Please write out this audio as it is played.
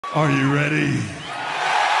Are you ready?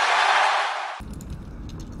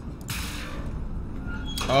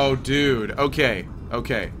 Oh, dude. Okay.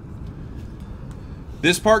 Okay.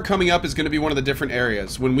 This part coming up is going to be one of the different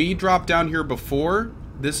areas. When we dropped down here before,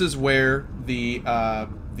 this is where the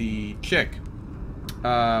chick,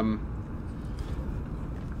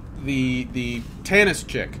 the Tannis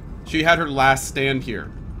chick, she had her last stand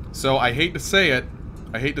here. So I hate to say it,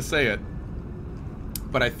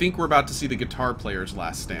 but I think we're about to see the guitar player's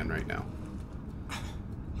last stand right now.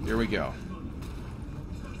 Here we go.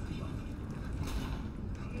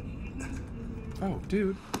 Oh,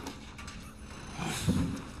 dude.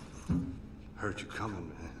 Heard you coming,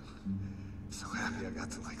 man. So happy I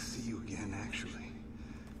got to, like, see you again, actually.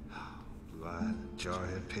 Blue-eyed,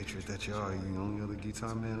 jarhead patriot that you are, you the only other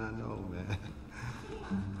guitar man I know, man.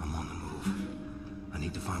 I'm on the move. I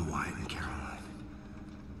need to find Wyatt and Caroline.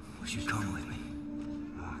 Wish you'd come with me.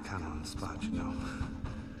 Kind of on the spot, you know.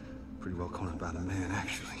 Pretty well cornered by the man,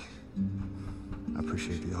 actually. I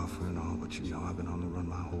appreciate the offer and all, but you know, I've been on the run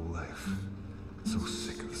my whole life. So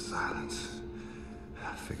sick of the silence.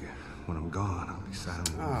 I figure when I'm gone, I'll be silent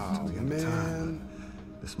till the end of time.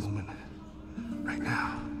 But this moment, right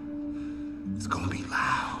now, it's gonna be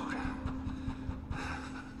loud.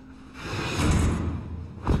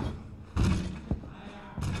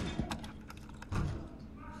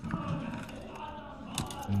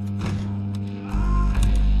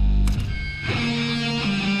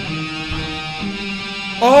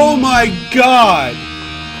 Oh my god!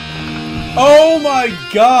 Oh my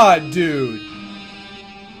god, dude!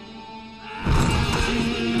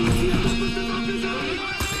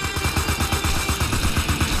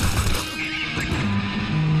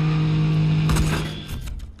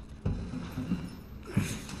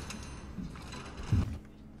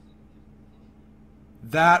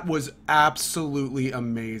 That was absolutely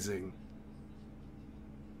amazing.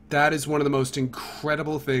 That is one of the most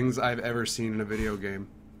incredible things I've ever seen in a video game.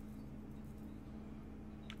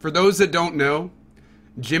 For those that don't know,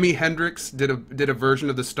 Jimi Hendrix did a version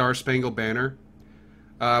of the Star Spangled Banner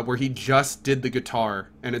where he just did the guitar,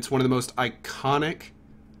 and it's one of the most iconic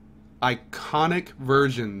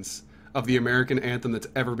versions of the American anthem that's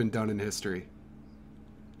ever been done in history.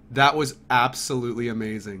 That was absolutely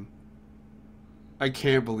amazing. I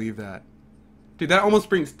can't believe that. Dude, that almost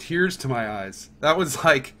brings tears to my eyes. That was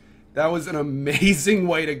an amazing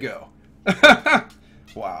way to go.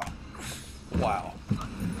 Wow. Wow.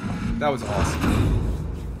 That was awesome.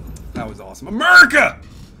 That was awesome. America!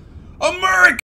 America!